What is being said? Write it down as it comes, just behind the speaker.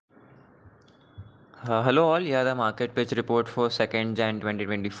Hello all, yeah, the market pitch report for 2nd Jan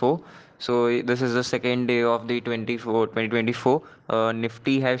 2024. So this is the second day of the 2024.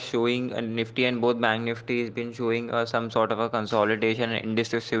 Nifty has showing Nifty and both Bank Nifty has been showing some sort of a consolidation and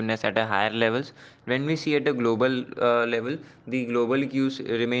indecisiveness at a higher levels. When we see at a global level, the global cues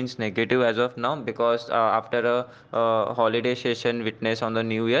remains negative as of now because after a holiday session witnessed on the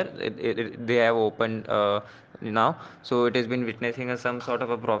New Year, they have opened now, so it has been witnessing some sort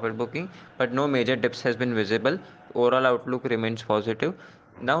of a profit booking, but no major dips has been visible. Overall outlook remains positive.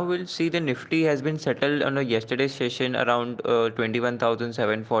 Now we'll see the Nifty has been settled on a yesterday's session around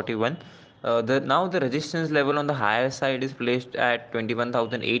 21,741. The resistance level on the higher side is placed at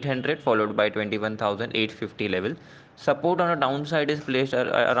 21,800, followed by 21,850 level. Support on the downside is placed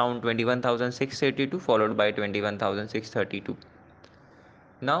around 21,682, followed by 21,632.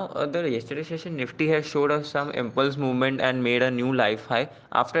 Now, the yesterday session Nifty has showed us some impulse movement and made a new life high.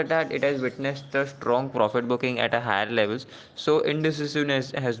 After that, it has witnessed a strong profit booking at a higher levels. So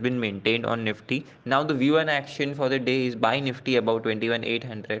indecisiveness has been maintained on Nifty. Now, the view and action for the day is buy Nifty about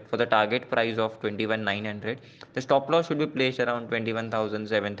 21,800 for the target price of 21,900. The stop loss should be placed around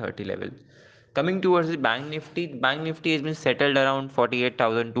 21,730 level. Coming towards the Bank Nifty has been settled around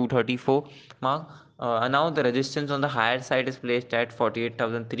 48,234 mark. Now the resistance on the higher side is placed at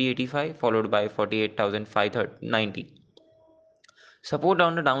 48,385, followed by 48,590. Support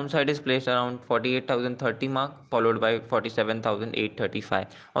on the downside is placed around 48,030 mark, followed by 47,835.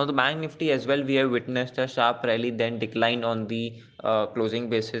 On the Bank Nifty as well, we have witnessed a sharp rally, then decline on the closing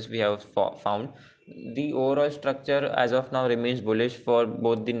basis we have found. The overall structure as of now remains bullish for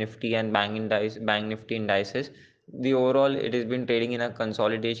both the Nifty and Bank Nifty indices. The overall, it has been trading in a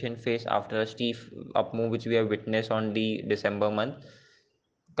consolidation phase after a steep up move which we have witnessed on the December month.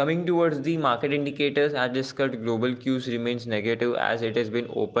 Coming towards the market indicators, as discussed, global cues remains negative as it has been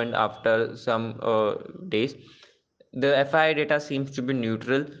opened after some days. The FI data seems to be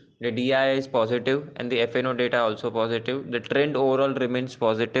neutral. The DI is positive and the FNO data also positive. The trend overall remains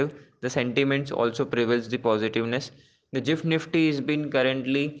positive. The sentiments also prevails the positiveness. The GIF Nifty is been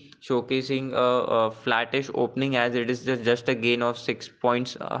currently showcasing a flattish opening as it is just a gain of 6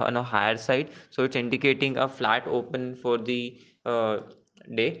 points on a higher side. So it's indicating a flat open for the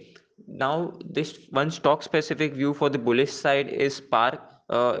day. Now, this one stock specific view for the bullish side is Spark.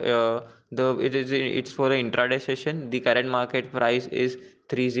 It's for an intraday session. The current market price is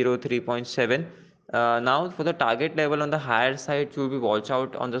 303.7. Now for the target level on the higher side to be watch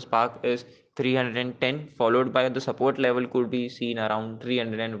out on the Spark is 310, followed by the support level could be seen around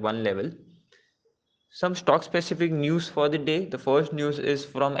 301 level. Some stock specific news for the day. The first news is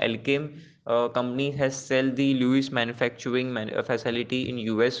from Elkem. Company has sell the Lewis manufacturing facility in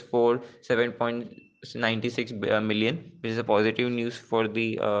US for 7.96 million, which is a positive news for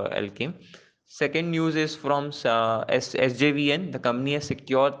the Elkem. Second news is from SJVN. The company has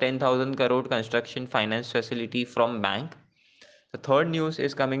secured 10,000 crore construction finance facility from bank. The third news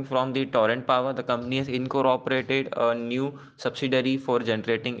is coming from the Torrent Power. The company has incorporated a new subsidiary for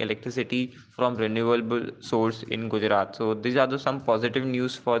generating electricity from renewable source in Gujarat. So these are some positive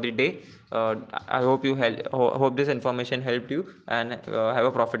news for the day. I hope hope this information helped you and have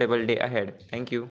a profitable day ahead. Thank you.